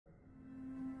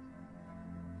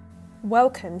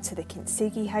Welcome to the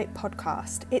Kintsugi Hope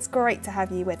podcast. It's great to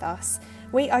have you with us.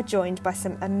 We are joined by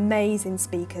some amazing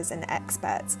speakers and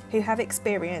experts who have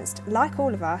experienced, like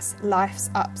all of us,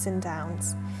 life's ups and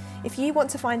downs. If you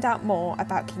want to find out more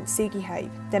about Kintsugi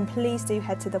Hope, then please do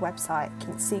head to the website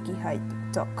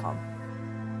kintsugihope.com.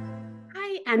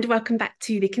 Hi, and welcome back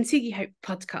to the Kintsugi Hope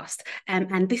podcast.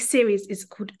 And this series is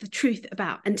called The Truth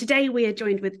About. And today we are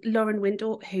joined with Lauren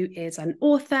Windle, who is an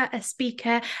author, a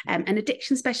speaker, an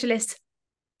addiction specialist,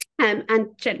 and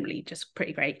generally just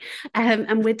pretty great.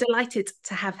 And we're delighted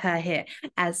to have her here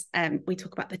as we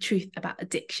talk about the truth about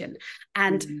addiction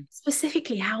and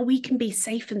specifically how we can be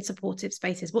safe and supportive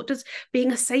spaces. What does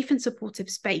being a safe and supportive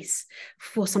space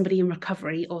for somebody in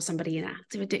recovery or somebody in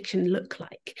active addiction look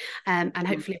like? And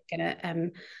hopefully we're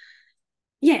going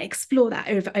to explore that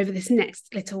over this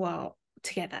next little while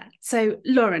together. So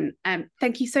Lauren,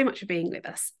 thank you so much for being with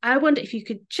us. I wonder if you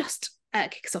could just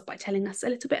kick us off by telling us a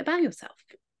little bit about yourself.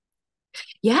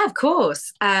 Yeah, of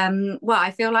course. Well,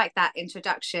 I feel like that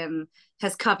introduction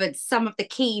has covered some of the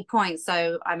key points.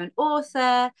 So I'm an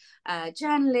author, a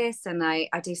journalist, and I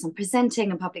do some presenting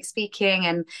and public speaking,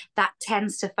 and that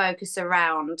tends to focus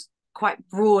around quite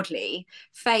broadly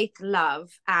faith, love,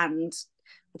 and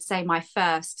I'd say my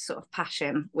first sort of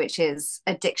passion, which is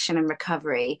addiction and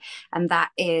recovery. And that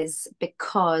is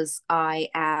because I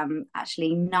am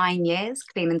actually 9 years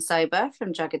clean and sober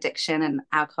from drug addiction and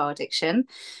alcohol addiction,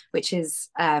 which is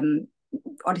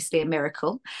honestly a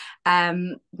miracle.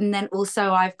 And then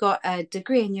also I've got a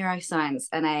degree in neuroscience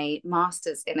and a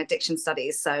master's in addiction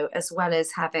studies. So as well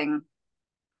as having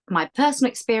my personal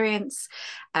experience,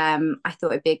 I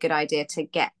thought it'd be a good idea to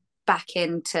get back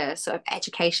into sort of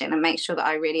education and make sure that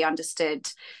I really understood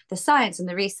the science and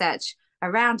the research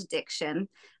around addiction.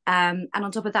 And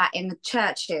on top of that, in the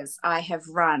churches, I have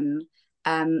run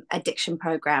addiction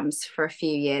programs for a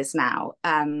few years now.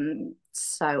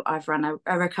 So I've run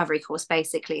a recovery course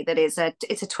basically that is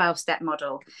it's a 12-step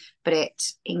model, but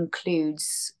it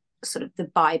includes sort of the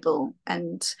Bible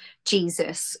and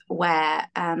Jesus, where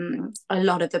a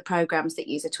lot of the programs that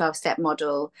use a 12-step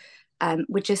model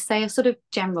would just say a sort of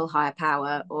general higher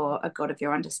power or a God of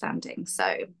your understanding.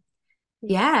 So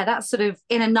yeah, that's sort of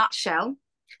in a nutshell.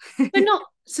 But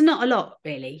not a lot,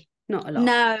 really. Not a lot.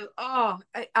 No,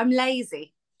 I'm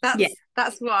lazy.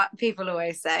 That's what people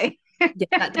always say.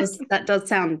 Yeah, that does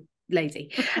sound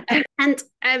lazy. And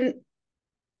I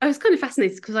was kind of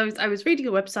fascinated because I was reading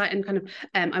your website and kind of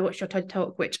I watched your TED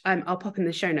Talk, which I'll pop in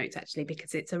the show notes actually,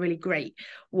 because it's a really great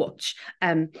watch.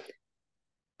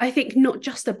 I think not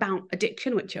just about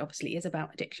addiction, which obviously is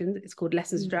about addiction. It's called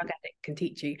Lessons a Drug Addict Can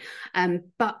Teach You,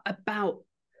 but about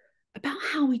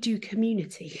how we do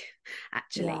community,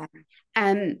 actually.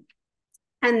 Yeah.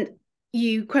 And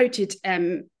you quoted, I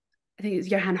think it's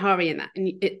Johann Hari in that,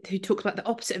 who talks about the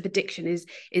opposite of addiction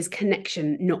is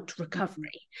connection, not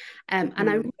recovery. And I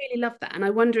really love that. And I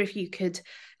wonder if you could,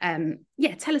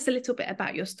 tell us a little bit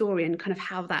about your story and kind of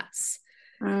how that's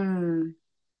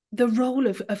the role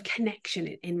of connection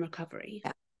in recovery.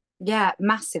 Yeah,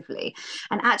 massively.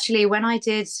 And actually, when I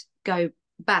did go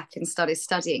back and started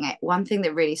studying it, one thing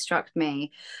that really struck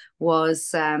me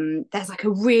was there's like a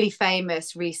really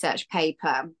famous research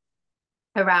paper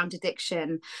around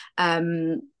addiction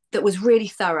that was really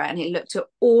thorough, and it looked at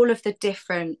all of the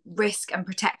different risk and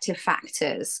protective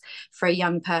factors for a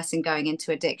young person going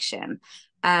into addiction.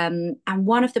 And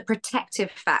one of the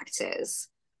protective factors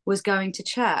was going to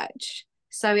church.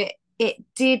 So it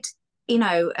did,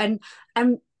 and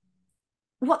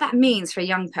what that means for a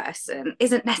young person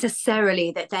isn't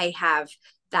necessarily that they have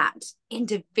that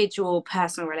individual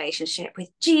personal relationship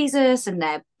with Jesus and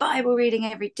their Bible reading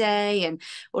every day and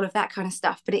all of that kind of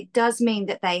stuff, but it does mean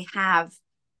that they have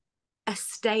a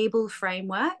stable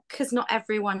framework, because not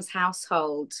everyone's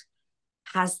household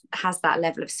has that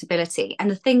level of stability.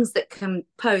 And the things that can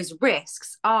pose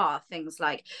risks are things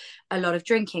like a lot of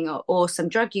drinking or some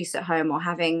drug use at home, or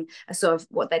having a sort of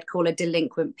what they'd call a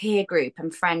delinquent peer group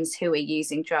and friends who are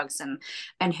using drugs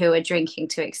and who are drinking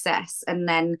to excess. And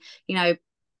then,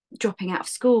 dropping out of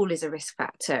school is a risk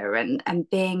factor, and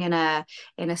being in a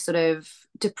sort of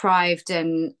deprived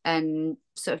and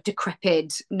sort of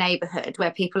decrepit neighborhood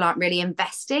where people aren't really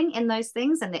investing in those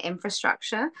things and the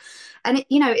infrastructure. And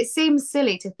it seems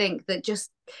silly to think that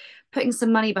just putting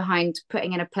some money behind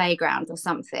putting in a playground or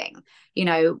something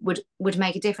would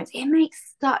make a difference. It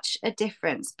makes such a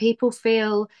difference. People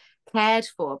feel cared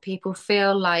for, people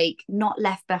feel like not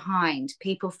left behind,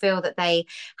 people feel that they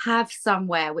have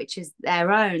somewhere which is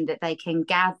their own, that they can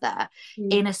gather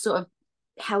in a sort of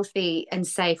healthy and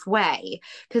safe way,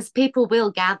 because people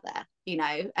will gather,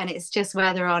 and it's just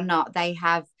whether or not they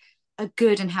have a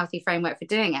good and healthy framework for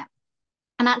doing it.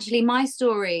 And actually, my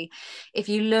story, if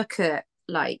you look at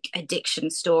like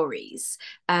addiction stories,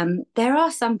 there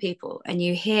are some people, and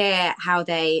you hear how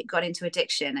they got into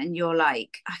addiction, and you're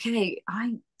like, okay,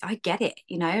 I get it,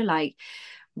 you know, like,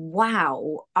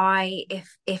 wow,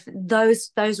 if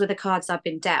those were the cards I've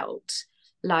been dealt,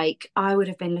 like I would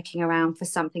have been looking around for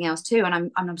something else too.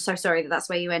 And I'm so sorry that that's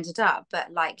where you ended up,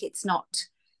 but like it's not,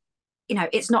 you know,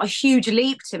 it's not a huge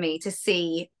leap to me to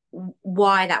see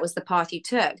why that was the path you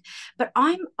took. But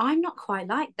I'm not quite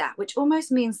like that, which almost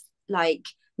means like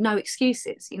no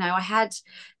excuses. You know, I had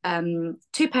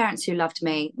two parents who loved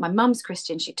me. My mum's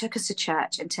Christian. She took us to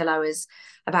church until I was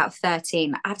about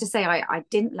 13. I have to say, I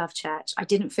didn't love church. I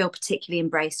didn't feel particularly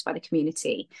embraced by the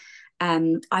community.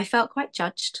 I felt quite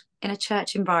judged in a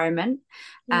church environment,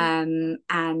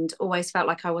 and always felt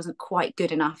like I wasn't quite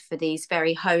good enough for these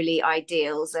very holy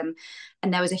ideals. And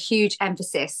there was a huge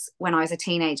emphasis when I was a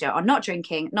teenager on not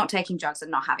drinking, not taking drugs,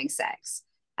 and not having sex.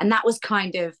 And that was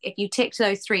kind of, if you ticked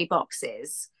those three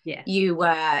boxes, you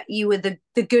were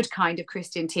the good kind of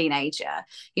Christian teenager,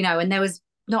 you know. And there was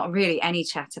not really any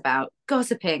chat about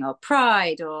gossiping or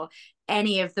pride or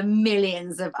any of the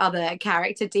millions of other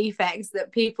character defects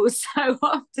that people so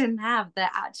often have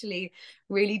that actually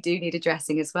really do need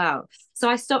addressing as well. So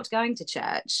I stopped going to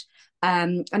church,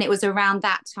 and it was around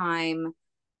that time,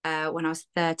 when I was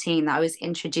 13, that I was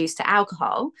introduced to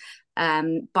alcohol,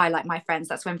 by like my friends.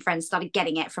 That's when friends started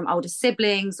getting it from older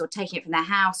siblings or taking it from their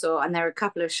house, and there were a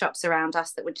couple of shops around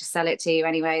us that would just sell it to you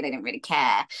anyway. They didn't really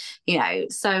care, you know.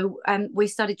 So we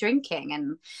started drinking,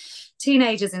 and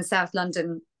teenagers in South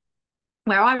London,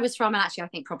 where I was from, and actually I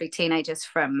think probably teenagers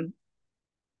from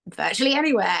virtually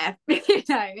anywhere, you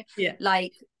know,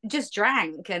 like just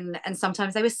drank, and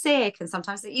sometimes they were sick, and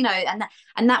sometimes, you know,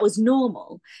 and that was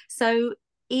normal. So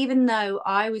even though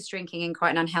I was drinking in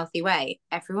quite an unhealthy way,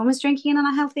 everyone was drinking in an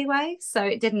unhealthy way. So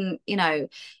it didn't, you know,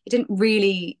 it didn't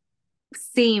really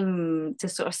seem to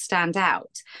sort of stand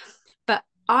out. But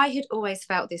I had always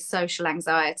felt this social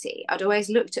anxiety. I'd always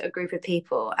looked at a group of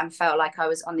people and felt like I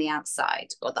was on the outside,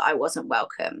 or that I wasn't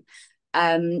welcome.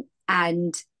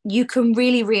 And you can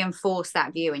really reinforce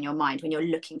that view in your mind when you're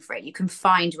looking for it. You can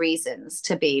find reasons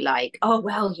to be like, oh,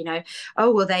 well, you know,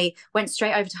 oh, well, they went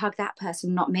straight over to hug that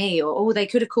person, not me, or oh, they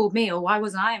could have called me, or why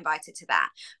wasn't I invited to that,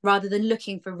 rather than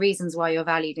looking for reasons why you're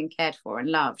valued and cared for and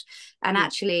loved. And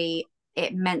actually,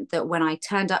 it meant that when I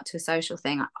turned up to a social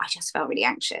thing, I just felt really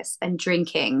anxious, and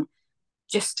drinking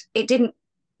it didn't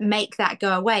make that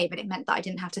go away, but it meant that I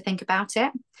didn't have to think about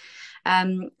it.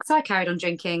 So I carried on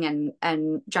drinking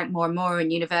and drank more and more.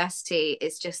 And university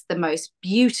is just the most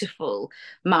beautiful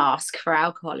mask for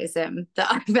alcoholism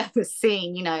that I've ever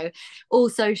seen. You know, all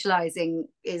socializing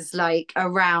is like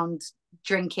around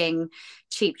drinking,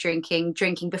 cheap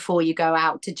drinking before you go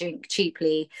out to drink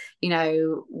cheaply, you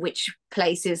know, which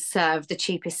places serve the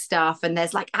cheapest stuff. And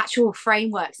there's like actual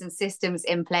frameworks and systems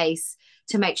in place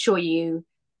to make sure you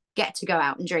get to go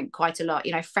out and drink quite a lot.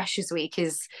 You know, Freshers Week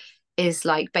is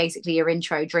like basically your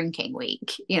intro drinking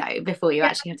week, you know, before you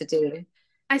actually have to do.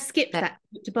 I skipped that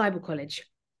to Bible college.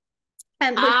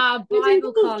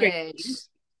 Bible college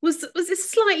was a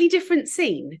slightly different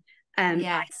scene,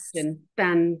 yes,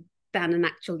 than an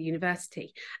actual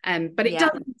university. But it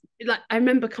does, like, I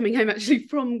remember coming home actually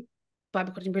from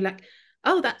Bible college and being like,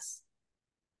 oh, that's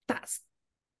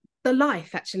the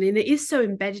life, actually. And it is so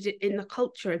embedded in the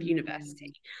culture of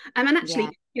university. And actually,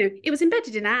 you know, it was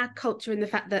embedded in our culture in the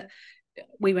fact that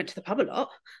we went to the pub a lot.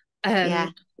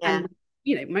 And,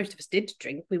 you know, most of us did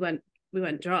drink. We weren't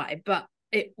dry, but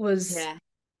it was,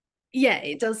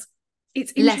 it does.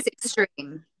 It's less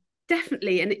extreme.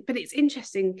 Definitely. But it's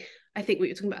interesting, I think, what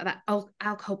you're talking about, that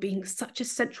alcohol being such a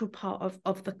central part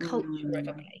of the culture of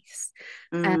a place.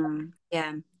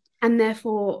 And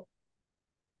therefore,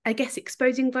 I guess,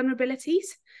 exposing vulnerabilities.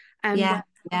 I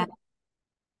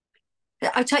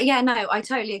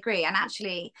totally agree. And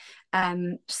actually,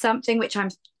 something which I'm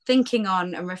thinking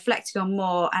on and reflecting on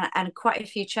more, and quite a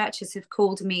few churches have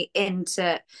called me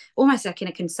into almost like in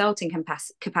a consulting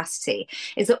capacity,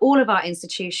 is that all of our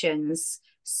institutions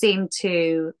seem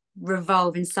to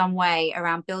revolve in some way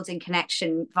around building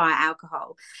connection via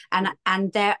alcohol.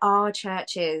 And there are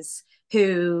churches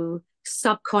who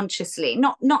subconsciously,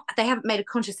 not they haven't made a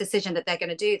conscious decision that they're going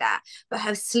to do that, but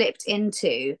have slipped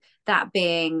into that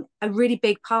being a really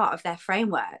big part of their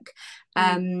framework.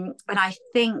 And I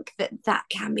think that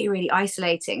can be really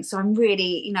isolating. So I'm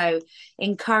really, you know,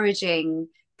 encouraging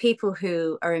people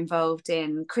who are involved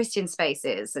in Christian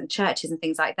spaces and churches and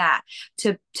things like that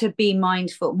to be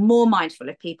more mindful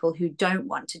of people who don't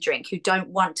want to drink, who don't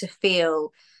want to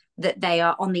feel that they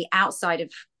are on the outside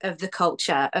of the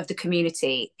culture, of the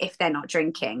community, if they're not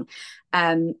drinking.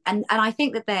 And I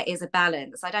think that there is a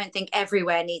balance. I don't think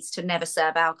everywhere needs to never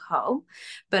serve alcohol,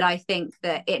 but I think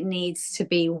that it needs to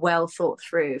be well thought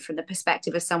through from the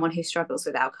perspective of someone who struggles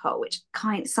with alcohol, which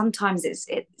sometimes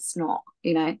it's not,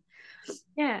 you know.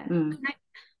 Yeah.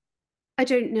 I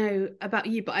don't know about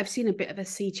you, but I've seen a bit of a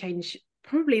sea change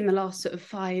probably in the last sort of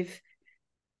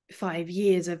five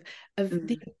years of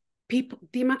the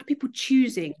amount of people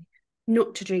choosing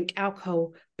not to drink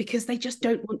alcohol because they just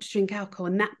don't want to drink alcohol,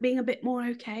 and that being a bit more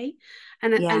okay.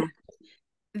 And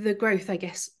the growth, I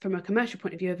guess, from a commercial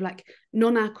point of view, of like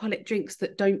non-alcoholic drinks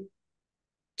that don't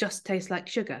just taste like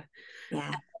sugar.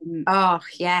 Oh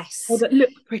yes. Or that look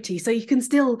pretty, so you can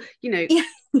still, you know,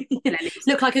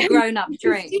 look like a grown-up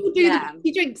drink. You do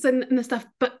the drinks and the stuff,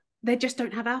 but they just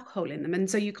don't have alcohol in them, and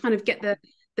so you kind of get the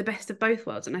best of both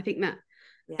worlds. And I think that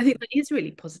is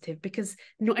really positive, because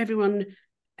not everyone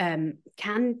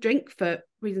can drink for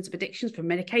reasons of addictions, for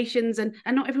medications, and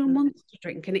not everyone wants to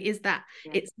drink, and it is that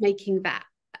it's making that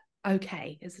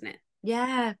okay, isn't it?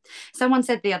 Yeah. Someone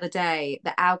said the other day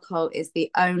that alcohol is the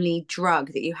only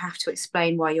drug that you have to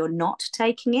explain why you're not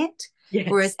taking it. Yes.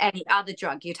 Whereas any other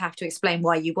drug, you'd have to explain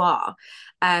why you are.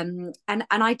 And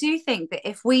I do think that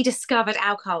if we discovered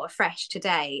alcohol afresh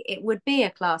today, it would be a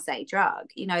Class A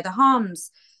drug. You know, the harms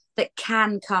that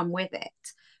can come with it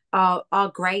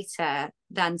are greater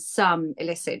than some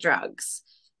illicit drugs.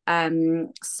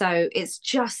 So it's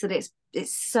just that it's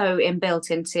so inbuilt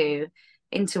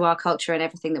into our culture and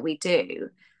everything that we do,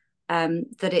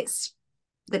 that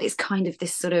it's kind of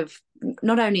this sort of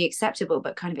not only acceptable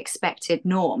but kind of expected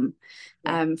norm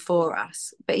for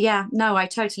us. But yeah, no, I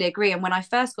totally agree. And when I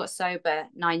first got sober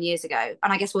 9 years ago,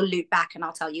 and I guess we'll loop back and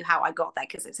I'll tell you how I got there,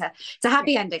 because it's a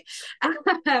happy ending.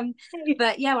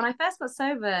 But yeah, when I first got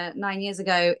sober 9 years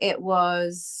ago, it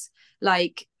was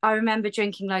like, I remember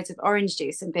drinking loads of orange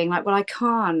juice and being like, well, I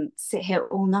can't sit here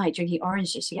all night drinking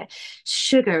orange juice. You get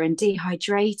sugar and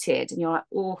dehydrated, and you're like,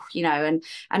 oh, you know. And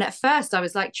at first I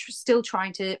was like still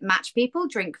trying to match people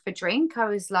drink for drink. I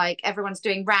was like, everyone's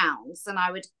doing rounds, and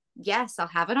I would, yes, I'll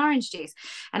have an orange juice.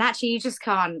 And actually you just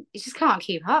can't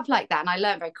keep up like that. And I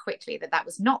learned very quickly that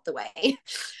was not the way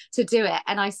to do it.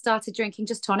 And I started drinking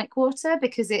just tonic water,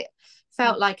 because it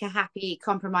felt like a happy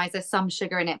compromise. There's some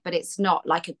sugar in it, but it's not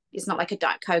like a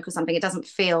Diet Coke or something. It doesn't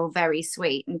feel very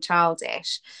sweet and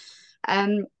childish.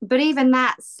 But even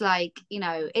that's like, you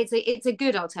know, it's a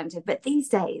good alternative. But these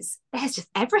days there's just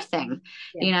everything.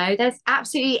 You know, there's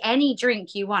absolutely any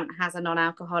drink you want has a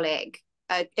non-alcoholic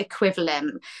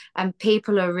equivalent, and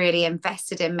people are really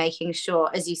invested in making sure,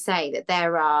 as you say, that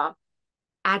there are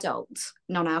adult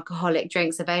non-alcoholic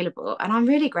drinks available. And I'm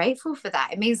really grateful for that.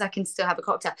 It means I can still have a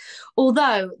cocktail,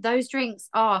 although those drinks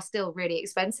are still really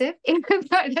expensive, even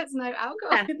though there's no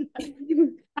alcohol in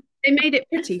them. They made it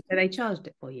pretty, so they charged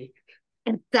it for you.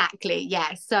 Exactly,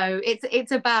 yeah. So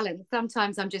it's a balance.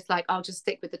 Sometimes I'm just like, I'll just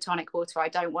stick with the tonic water. I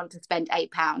don't want to spend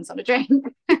 £8 on a drink.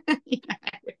 You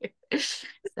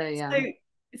know?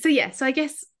 So I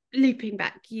guess looping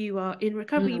back, you are in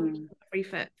recovery,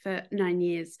 for 9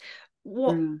 years.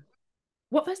 What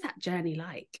was that journey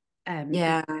like?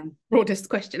 Broadest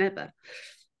question ever.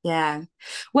 Yeah,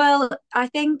 well, I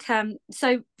think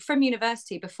so from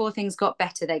university, before things got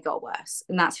better, they got worse,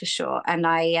 and that's for sure. And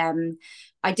I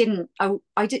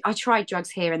tried drugs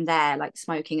here and there, like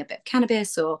smoking a bit of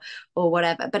cannabis or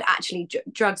whatever, but actually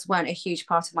drugs weren't a huge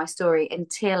part of my story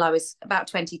until I was about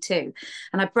 22,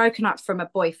 and I'd broken up from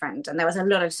a boyfriend, and there was a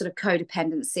lot of sort of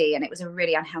codependency, and it was a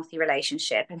really unhealthy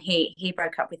relationship, and he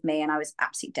broke up with me, and I was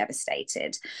absolutely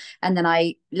devastated. And then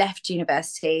I left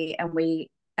university,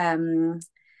 and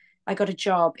I got a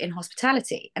job in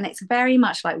hospitality, and it's very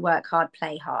much like work hard,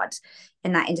 play hard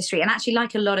in that industry. And actually,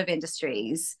 like a lot of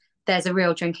industries, there's a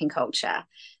real drinking culture.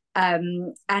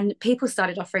 And people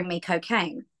started offering me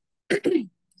cocaine.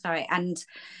 Sorry. And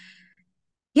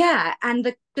yeah,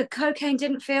 and the cocaine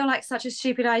didn't feel like such a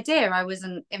stupid idea. I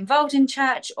wasn't involved in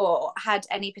church or had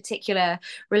any particular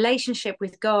relationship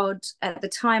with God at the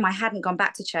time. I hadn't gone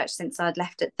back to church since I'd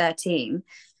left at 13.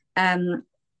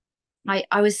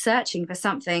 I was searching for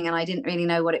something, and I didn't really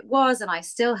know what it was, and I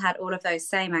still had all of those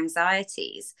same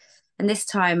anxieties. And this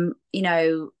time, you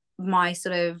know, my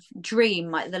sort of dream,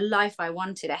 like the life I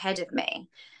wanted ahead of me,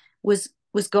 was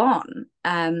gone,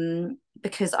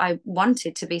 because I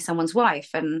wanted to be someone's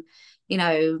wife, and, you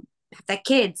know, have their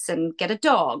kids and get a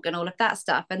dog and all of that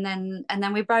stuff. And then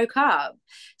we broke up.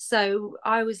 So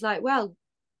I was like, well,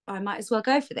 I might as well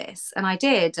go for this, and I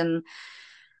did. And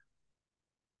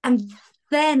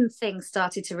then things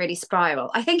started to really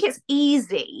spiral. I think it's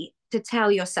easy to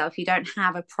tell yourself you don't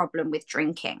have a problem with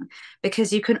drinking,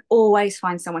 because you can always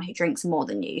find someone who drinks more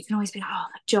than you. You can always be like, oh,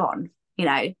 John, you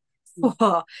know,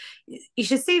 oh, you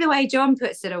should see the way John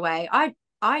puts it away.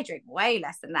 I drink way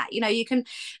less than that. You know, you can,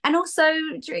 and also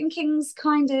drinking's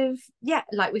kind of, yeah,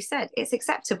 like we said, it's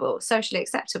acceptable, socially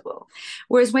acceptable.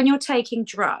 Whereas when you're taking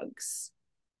drugs,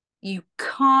 you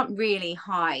can't really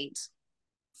hide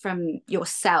from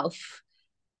yourself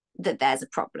that there's a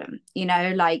problem. You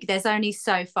know, like there's only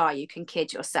so far you can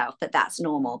kid yourself that that's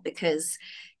normal, because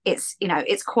it's, you know,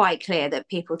 it's quite clear that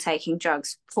people taking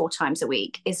drugs 4 times a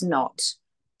week is not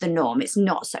the norm. It's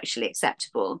not socially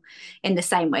acceptable in the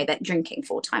same way that drinking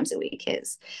 4 times a week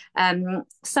is.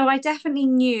 So I definitely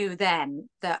knew then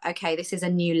that, okay, this is a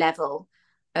new level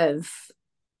of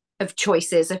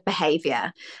choices of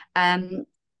behavior. I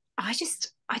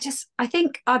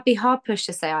think I'd be hard pushed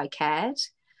to say I cared.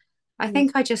 I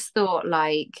think I just thought,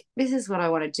 like, this is what I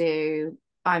want to do.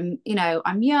 I'm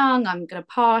young, I'm going to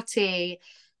party.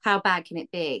 How bad can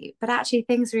it be? But actually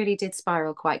things really did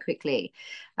spiral quite quickly.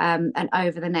 And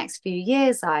over the next few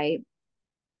years, I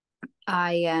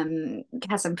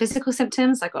had some physical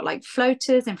symptoms. I got like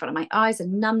floaters in front of my eyes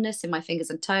and numbness in my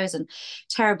fingers and toes and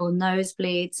terrible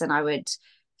nosebleeds. And I would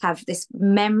have this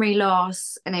memory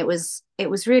loss, and it was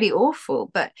really awful.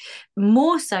 But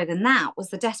more so than that was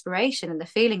the desperation and the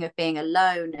feeling of being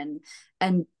alone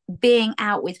and being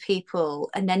out with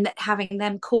people, and then having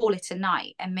them call it a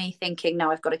night, and me thinking, no,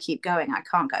 I've got to keep going, I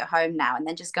can't go home now, and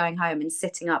then just going home and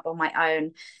sitting up on my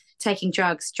own, taking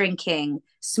drugs, drinking,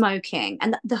 smoking.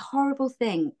 And the horrible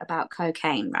thing about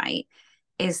cocaine, right,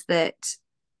 is that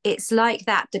it's like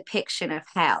that depiction of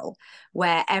hell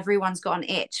where everyone's got an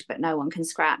itch but no one can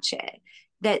scratch it,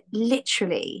 that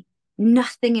literally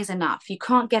nothing is enough. You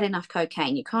can't get enough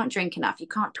cocaine, you can't drink enough, you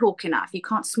can't talk enough, you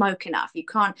can't smoke enough, you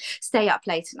can't stay up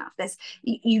late enough.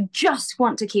 You just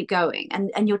want to keep going,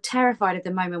 and you're terrified of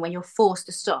the moment when you're forced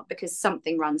to stop because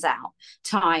something runs out,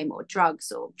 time or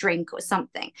drugs or drink or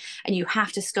something, and you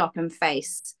have to stop and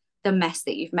face the mess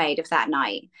that you've made of that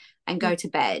night, and go to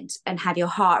bed and have your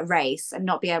heart race and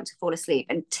not be able to fall asleep,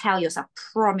 and tell yourself,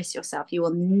 promise yourself you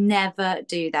will never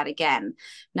do that again,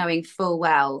 knowing full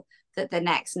well that the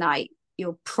next night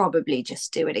you'll probably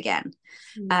just do it again.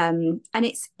 And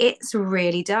it's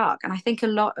really dark. And I think a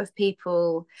lot of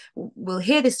people will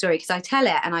hear this story because I tell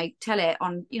it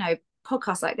on, you know,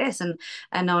 podcasts like this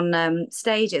and on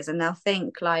stages, and they'll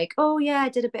think like, oh yeah, I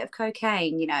did a bit of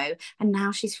cocaine, you know, and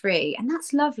now she's free, and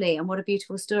that's lovely, and what a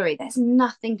beautiful story. There's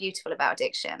nothing beautiful about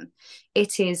addiction.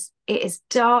 It is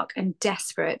dark and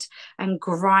desperate and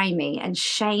grimy and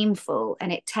shameful,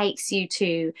 and it takes you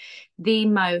to the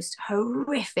most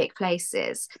horrific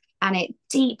places, and it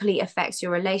deeply affects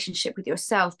your relationship with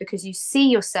yourself, because you see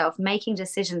yourself making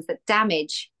decisions that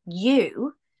damage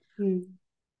you.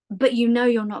 But you know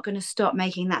you're not going to stop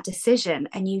making that decision,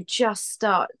 and you just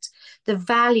start, the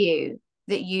value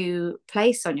that you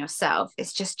place on yourself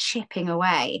is just chipping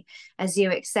away as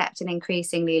you accept an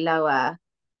increasingly lower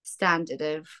standard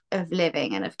of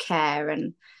living and of care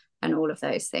and all of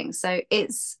those things. So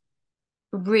it's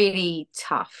really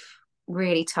tough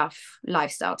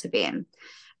lifestyle to be in.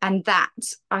 And that,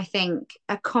 I think,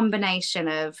 a combination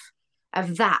of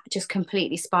that just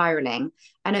completely spiraling,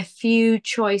 and a few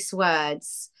choice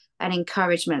words and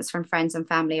encouragements from friends and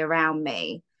family around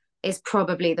me, is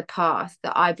probably the path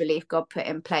that I believe God put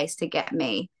in place to get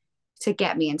me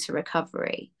into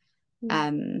recovery.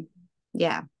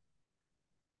 Yeah.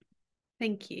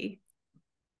 Thank you.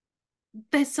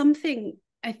 There's something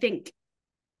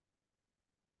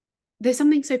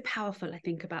so powerful, I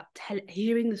think, about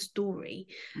hearing the story,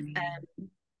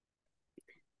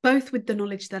 both with the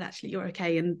knowledge that actually you're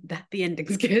okay and that the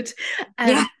ending's good,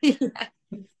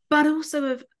 but also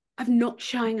of not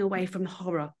shying away from the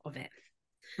horror of it.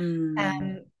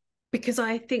 Because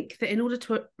I think that in order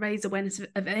to raise awareness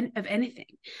of anything,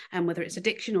 whether it's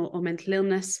addiction or mental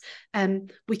illness,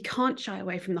 we can't shy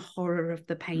away from the horror of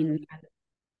the pain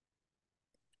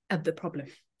of the problem.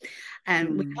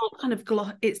 We can't kind of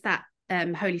it's that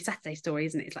Holy Saturday story,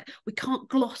 isn't it? It's like we can't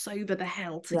gloss over the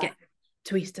hell to get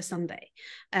to Easter Sunday,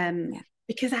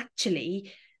 because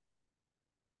actually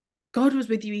God was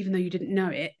with you even though you didn't know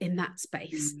it in that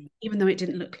space, even though it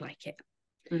didn't look like it.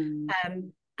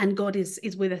 And God is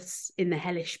with us in the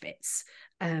hellish bits,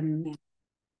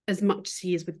 as much as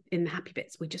he is in the happy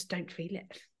bits. We just don't feel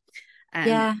it.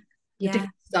 The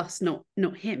difference is us, not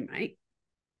him, right?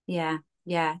 Yeah,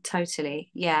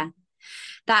 totally.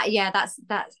 That's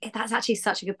actually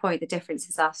such a good point. The difference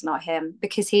is us, not him,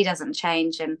 because he doesn't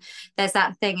change. And there's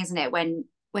that thing, isn't it, when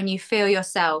you feel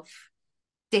yourself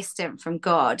distant from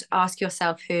God, ask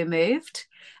yourself who moved.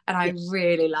 And I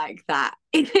really like that,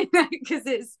 because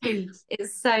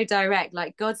it's so direct.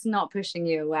 Like, God's not pushing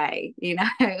you away, you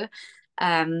know.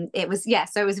 It was, yeah,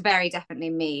 so it was very definitely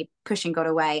me pushing God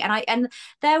away. And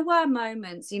there were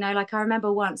moments, you know, like I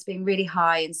remember once being really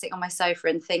high and sitting on my sofa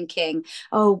and thinking,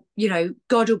 oh, you know,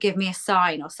 God will give me a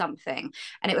sign or something.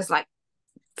 And it was like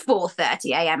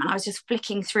 4:30 a.m. and I was just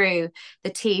flicking through the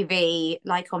TV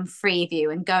like on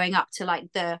Freeview and going up to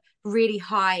like the really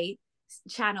high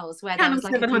channels where there was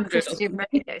like a few Christian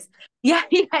radios. Yeah,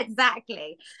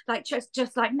 exactly. Like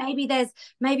just like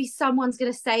maybe someone's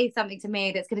gonna say something to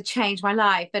me that's gonna change my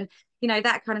life, and you know,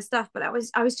 that kind of stuff. But I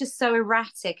was just so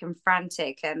erratic and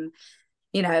frantic, and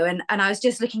you know, and I was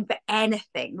just looking for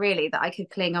anything really that I could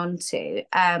cling on to.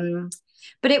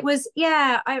 But it was,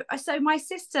 yeah, so my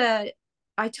sister,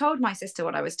 I told my sister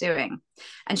what I was doing,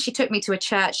 and she took me to a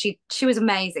church. She was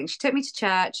amazing. She took me to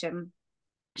church and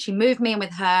she moved me in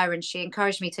with her, and she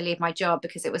encouraged me to leave my job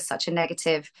because it was such a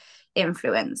negative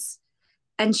influence.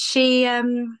 And she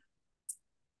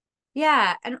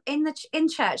yeah, and in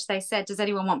church they said, does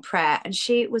anyone want prayer? And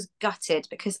she was gutted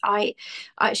because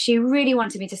she really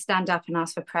wanted me to stand up and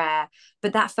ask for prayer,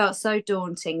 but that felt so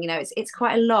daunting. You know, it's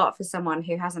quite a lot for someone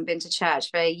who hasn't been to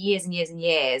church for years and years and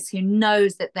years, who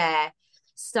knows that they're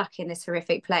stuck in this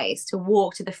horrific place, to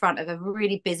walk to the front of a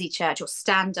really busy church or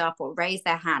stand up or raise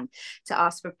their hand to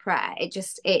ask for prayer. It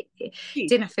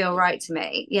didn't feel right to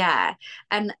me. Yeah.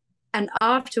 And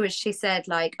afterwards she said,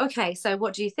 like, okay, so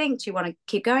what do you think? Do you want to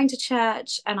keep going to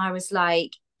church? And I was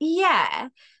like, yeah.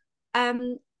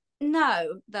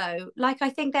 No, though, like,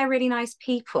 I think they're really nice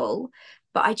people,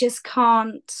 but I just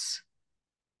can't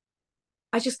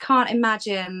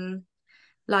imagine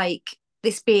like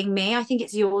this being me. I think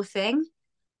it's your thing.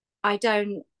 I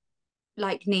don't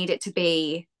like need it to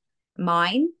be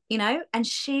mine, you know. And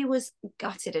she was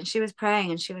gutted, and she was praying,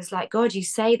 and she was like, God, you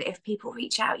say that if people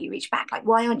reach out, you reach back. Like,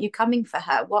 why aren't you coming for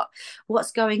her?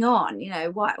 What's going on? You know,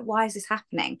 why is this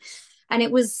happening? And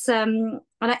it was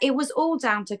all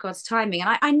down to God's timing.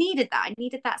 And I needed that. I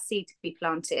needed that seed to be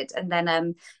planted. And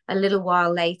then a little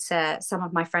while later, some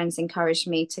of my friends encouraged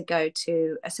me to go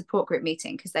to a support group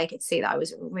meeting because they could see that I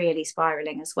was really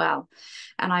spiraling as well.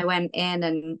 And I went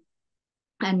in,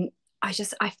 and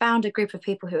I found a group of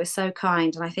people who are so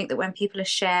kind. And I think that when people are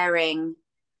sharing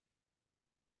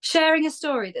a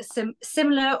story that's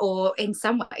similar, or in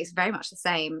some ways very much the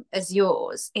same as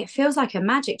yours, it feels like a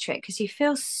magic trick, because you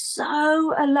feel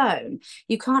so alone.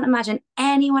 You can't imagine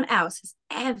anyone else has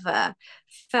ever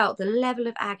felt the level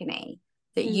of agony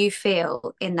that you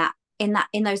feel in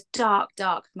those dark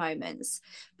moments.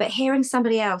 But hearing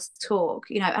somebody else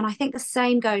talk, you know, and I think the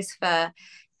same goes for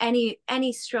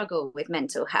any struggle with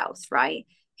mental health, right?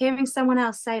 Hearing someone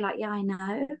else say, like, yeah, I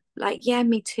know, like, yeah,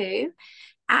 me too.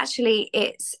 Actually,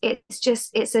 it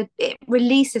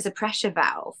releases a pressure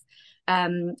valve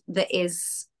that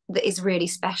is really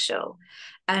special.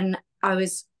 And it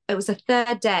was the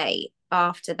third day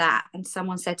after that, and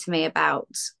someone said to me about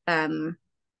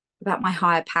my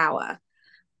higher power.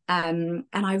 And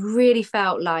I really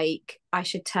felt like I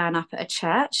should turn up at a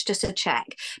church just to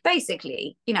check.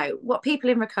 Basically, you know, what people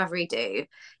in recovery do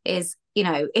is, you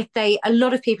know, a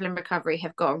lot of people in recovery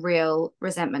have got a real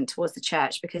resentment towards the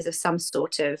church because of some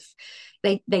sort of,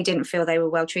 they didn't feel they were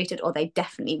well treated, or they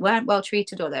definitely weren't well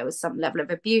treated, or there was some level of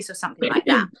abuse or something like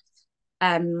that.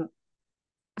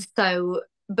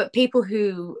 But people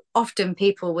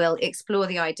will explore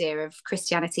the idea of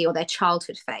Christianity or their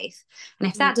childhood faith. And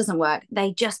if that doesn't work,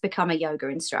 they just become a yoga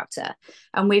instructor.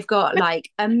 And we've got like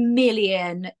a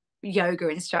million yoga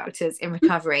instructors in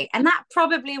recovery. And that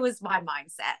probably was my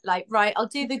mindset. Like, right, I'll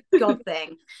do the God thing.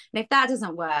 And if that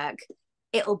doesn't work,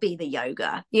 it'll be the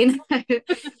yoga, you know.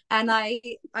 And I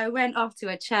went off to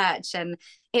a church, and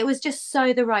it was just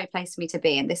so the right place for me to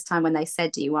be. And this time when they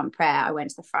said, do you want prayer, I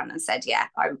went to the front and said, yeah,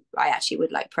 I actually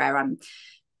would like prayer. I'm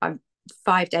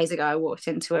 5 days ago I walked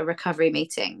into a recovery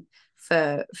meeting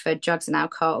for drugs and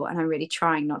alcohol, and I'm really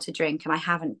trying not to drink, and I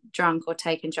haven't drunk or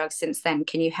taken drugs since then.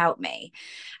 Can you help me?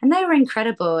 And they were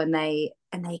incredible, and they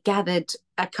gathered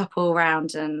a couple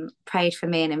around and prayed for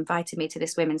me and invited me to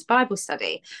this women's Bible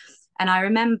study. And I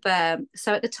remember,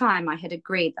 so at the time I had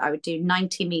agreed that I would do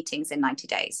 90 meetings in 90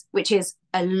 days, which is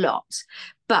a lot.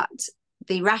 But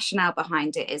the rationale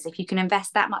behind it is, if you can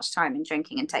invest that much time in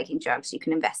drinking and taking drugs, you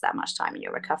can invest that much time in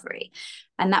your recovery.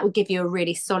 And that would give you a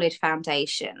really solid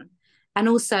foundation, and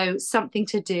also something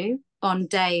to do on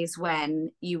days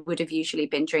when you would have usually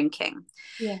been drinking.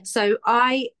 Yeah. So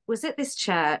I was at this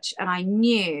church, and I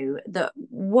knew that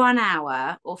 1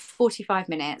 hour or 45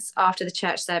 minutes after the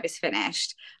church service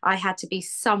finished, I had to be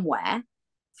somewhere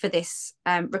for this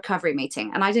recovery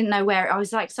meeting, and I didn't know where. I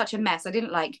was like such a mess. I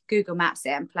didn't like Google Maps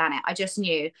it and plan it. I just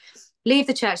knew, leave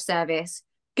the church service,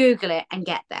 Google it, and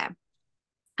get there.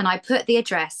 And I put the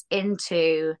address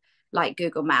into like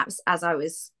Google Maps as I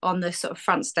was on the sort of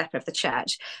front step of the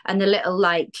church, and the little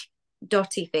like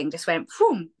dotty thing just went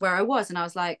boom, where I was, and I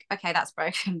was like, okay, that's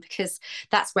broken, because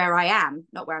that's where I am,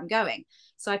 not where I'm going.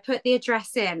 So I put the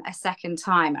address in a second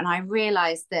time, and I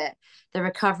realized that the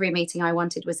recovery meeting I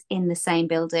wanted was in the same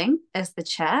building as the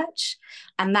church,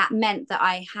 and that meant that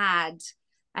I had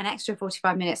an extra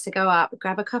 45 minutes to go up,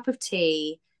 grab a cup of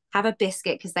tea, have a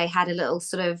biscuit, because they had a little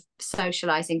sort of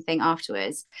socializing thing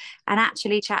afterwards, and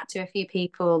actually chat to a few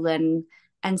people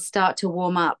and start to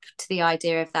warm up to the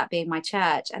idea of that being my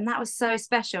church. And that was so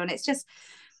special. And it's just,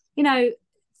 you know,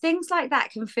 things like that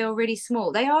can feel really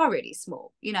small. They are really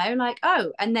small, you know, like,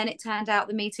 oh, and then it turned out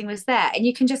the meeting was there, and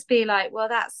you can just be like, well,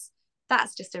 that's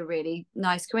just a really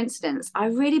nice coincidence. I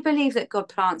really believe that God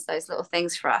plants those little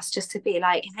things for us, just to be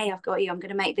like, hey, I've got you. I'm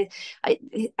going to make this.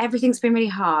 Everything's been really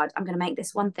hard. I'm going to make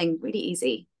this one thing really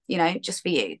easy, you know, just for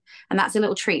you. And that's a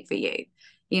little treat for you,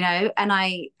 you know.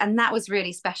 And that was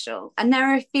really special. And there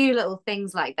are a few little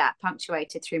things like that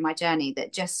punctuated through my journey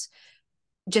that just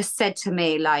said to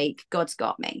me, like, God's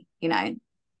got me, you know.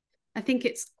 I think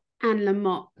it's Anne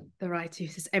Lamott, the writer, who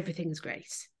says everything's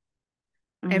grace.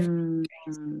 Everything's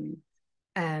grace.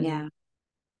 Yeah.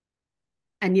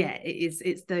 And yeah,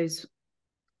 it's those,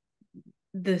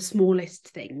 the smallest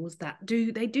things that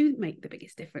do make the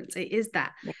biggest difference. It is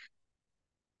that. Yeah.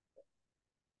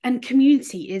 And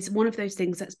community is one of those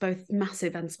things that's both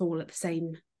massive and small at the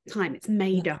same time. It's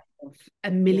made up of a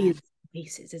million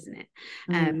pieces, isn't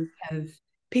it? Of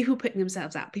people putting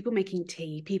themselves out, people making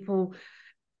tea, people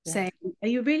saying, are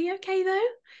you really okay though?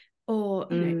 Or,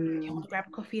 you know, do you want to grab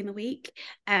a coffee in the week?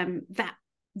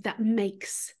 That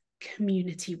makes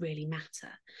community really matter,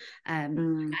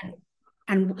 and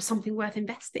something worth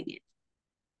investing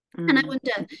in. And I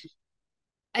wonder,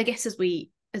 I guess as we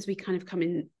kind of come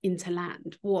into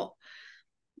land, what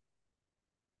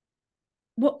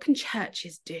can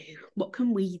churches do? What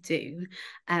can we do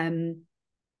to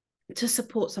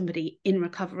support somebody in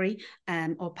recovery,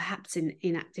 or perhaps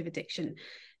in active addiction,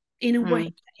 in a way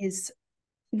that is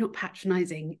not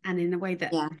patronizing, and in a way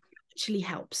that actually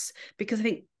helps? Because I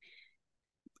think,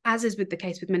 as is with the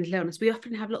case with mental illness, we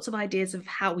often have lots of ideas of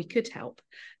how we could help,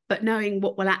 but knowing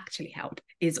what will actually help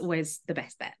is always the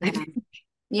best bet.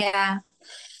 Yeah.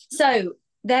 So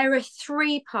there are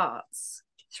three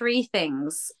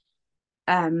things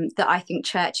that I think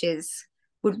churches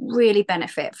would really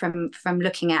benefit from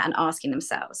looking at and asking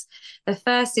themselves. The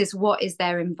first is, what is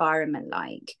their environment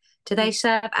like? Do they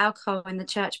serve alcohol in the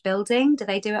church building? Do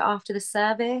they do it after the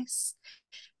service?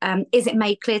 Is it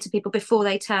made clear to people before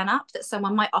they turn up that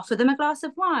someone might offer them a glass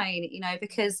of wine? You know,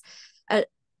 because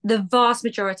the vast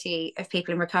majority of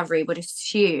people in recovery would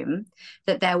assume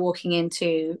that they're walking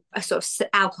into a sort of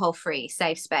alcohol-free,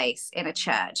 safe space in a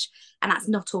church. And that's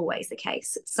not always the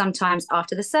case. Sometimes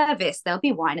after the service, there'll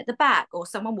be wine at the back, or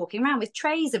someone walking around with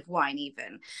trays of wine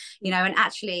even, you know. And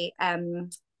actually,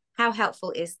 how helpful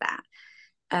is that?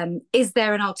 Is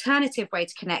there an alternative way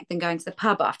to connect than going to the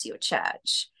pub after your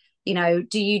church? You know,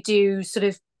 do you do sort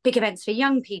of big events for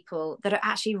young people that are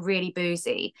actually really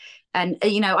boozy? And,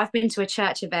 you know, I've been to a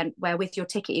church event where with your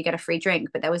ticket you get a free drink,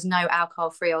 but there was no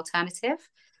alcohol-free alternative.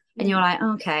 And you're like,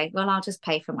 okay, well, I'll just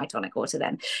pay for my tonic water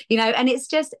then, you know. And it's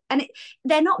just,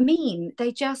 they're not mean.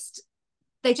 They just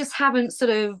haven't sort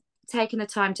of taken the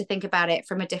time to think about it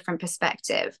from a different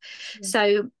perspective.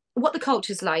 So what the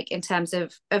culture's like in terms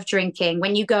of drinking,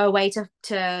 when you go away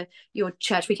to your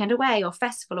church weekend away or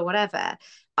festival or whatever,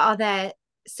 are there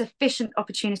sufficient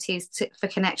opportunities for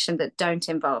connection that don't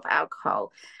involve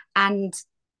alcohol? And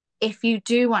if you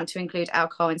do want to include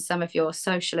alcohol in some of your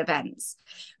social events,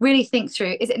 really think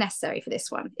through, is it necessary for this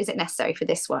one? Is it necessary for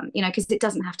this one? You know, because it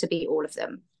doesn't have to be all of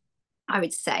them, I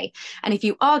would say. And if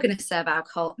you are going to serve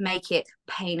alcohol, make it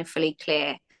painfully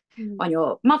clear on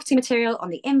your marketing material, on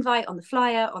the invite, on the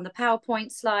flyer, on the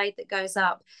PowerPoint slide that goes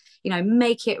up. You know,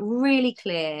 make it really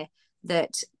clear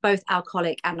that both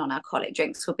alcoholic and non-alcoholic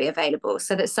drinks will be available,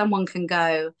 so that someone can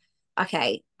go,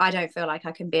 okay, I don't feel like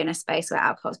I can be in a space where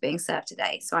alcohol is being served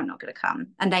today, so I'm not going to come.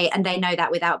 And they know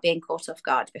that without being caught off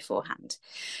guard beforehand.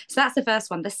 So that's the first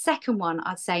one. The second one,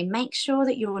 I'd say, make sure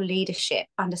that your leadership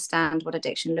understand what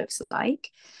addiction looks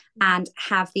like and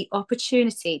have the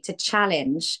opportunity to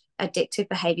challenge addictive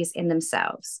behaviors in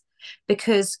themselves.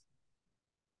 Because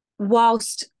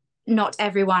whilst not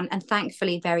everyone, and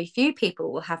thankfully very few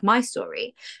people, will have my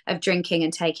story of drinking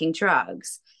and taking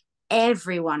drugs,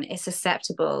 everyone is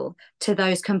susceptible to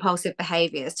those compulsive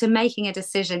behaviors, to making a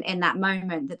decision in that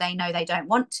moment that they know they don't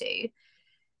want to,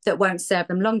 that won't serve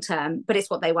them long term, but it's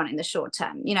what they want in the short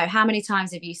term. You know, how many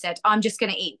times have you said, I'm just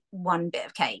going to eat one bit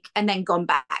of cake, and then gone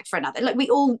back for another? Like, we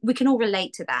can all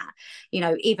relate to that, you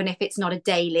know, even if it's not a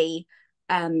daily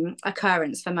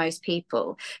occurrence for most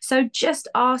people. So just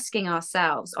asking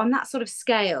ourselves on that sort of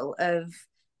scale of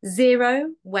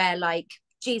 0, where like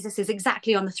Jesus is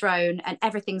exactly on the throne and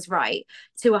everything's right,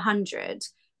 to 100,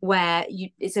 where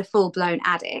it's a full-blown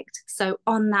addict. So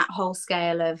on that whole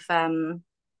scale of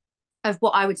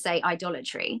what I would say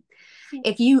idolatry,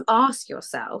 if you ask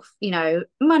yourself, you know,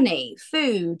 money,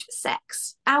 food,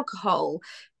 sex, alcohol,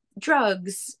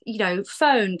 drugs, you know,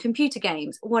 phone, computer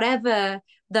games, whatever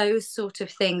those sort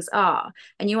of things are,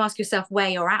 and you ask yourself where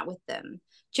you're at with them,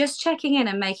 just checking in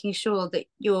and making sure that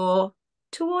you're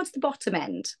towards the bottom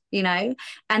end, you know,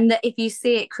 and that if you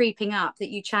see it creeping up, that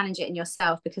you challenge it in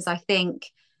yourself, because I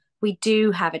think we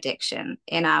do have addiction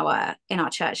in our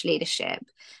church leadership.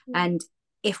 And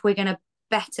if we're going to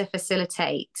better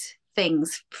facilitate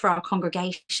things for our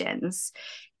congregations,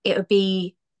 it would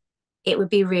be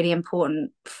really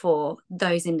important for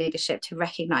those in leadership to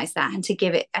recognize that, and to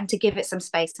give it some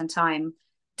space and time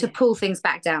to pull things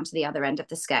back down to the other end of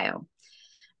the scale.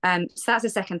 So that's the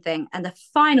second thing. And the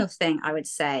final thing I would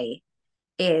say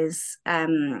is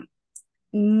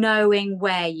knowing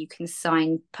where you can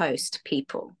signpost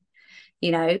people,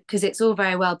 you know, because it's all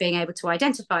very well being able to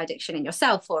identify addiction in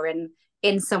yourself or in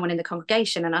someone in the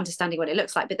congregation and understanding what it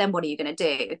looks like, but then what are you going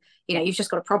to do? You know, you've just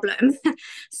got a problem.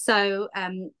 So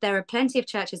there are plenty of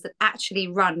churches that actually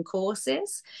run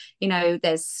courses. You know,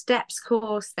 there's Steps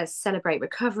course, there's Celebrate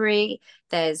Recovery,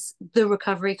 there's the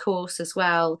Recovery course as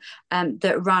well,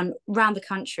 that run around the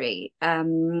country.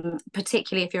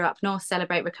 Particularly if you're up north,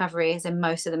 Celebrate Recovery is in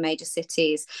most of the major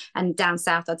cities, and down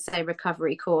south, I'd say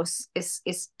Recovery course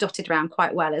is dotted around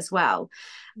quite well as well.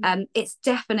 It's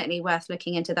definitely worth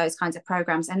looking into those kinds of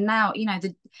programs. And now, you know,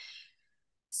 the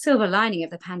silver lining of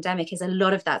the pandemic is a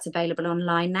lot of that's available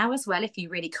online now as well. If you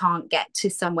really can't get to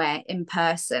somewhere in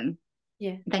person,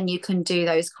 then you can do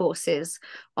those courses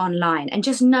online. And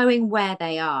just knowing where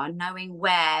they are, knowing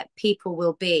where people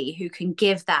will be who can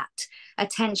give that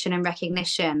attention and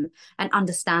recognition and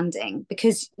understanding,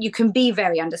 because you can be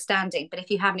very understanding, but if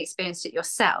you haven't experienced it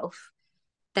yourself,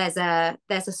 there's a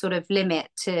sort of limit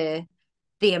to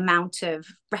the amount of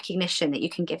recognition that you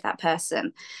can give that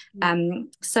person.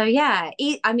 So yeah,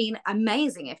 I mean,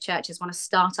 amazing if churches want to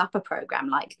start up a program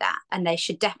like that, and they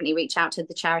should definitely reach out to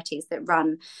the charities that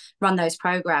run those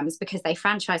programs, because they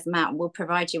franchise them out and will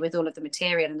provide you with all of the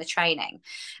material and the training.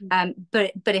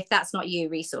 But if that's not you,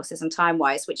 resources and time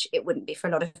wise, which it wouldn't be for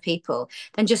a lot of people,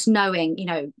 then just knowing, you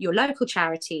know, your local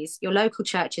charities, your local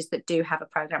churches that do have a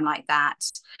program like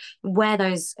that, where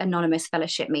those anonymous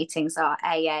fellowship meetings are,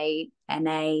 AA,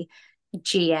 NA,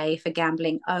 GA for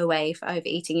gambling, OA for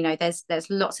overeating. You know, there's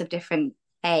lots of different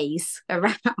A's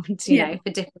around, you know,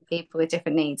 for different people with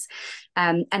different needs,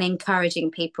 and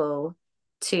encouraging people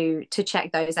to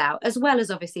check those out, as well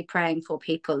as obviously praying for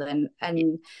people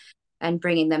and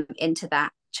bringing them into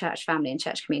that church family and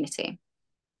church community.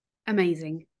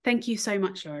 Amazing. Thank you so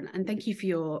much, Lauren, and thank you for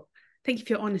your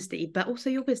honesty, but also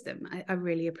your wisdom. I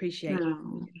really appreciate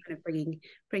you kind of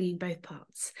bringing both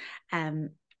parts.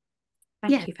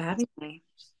 Thank you for having me.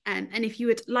 And if you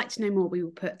would like to know more, we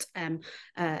will put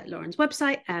Lauren's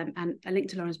website and a link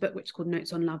to Lauren's book, which is called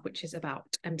Notes on Love, which is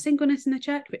about singleness in the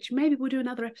church, which maybe we'll do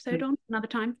another episode on another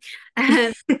time.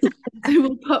 So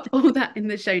we'll put all that in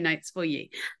the show notes for you.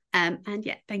 And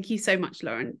yeah, thank you so much,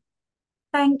 Lauren.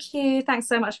 Thank you. Thanks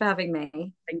so much for having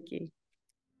me. Thank you.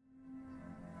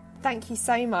 Thank you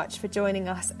so much for joining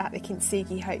us at the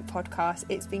Kintsugi Hope podcast.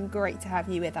 It's been great to have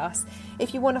you with us.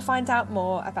 If you want to find out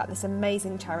more about this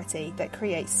amazing charity that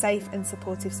creates safe and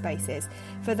supportive spaces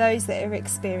for those that are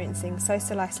experiencing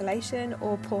social isolation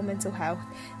or poor mental health,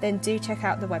 then do check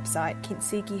out the website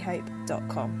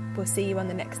kintsugihope.com. We'll see you on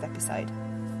the next episode.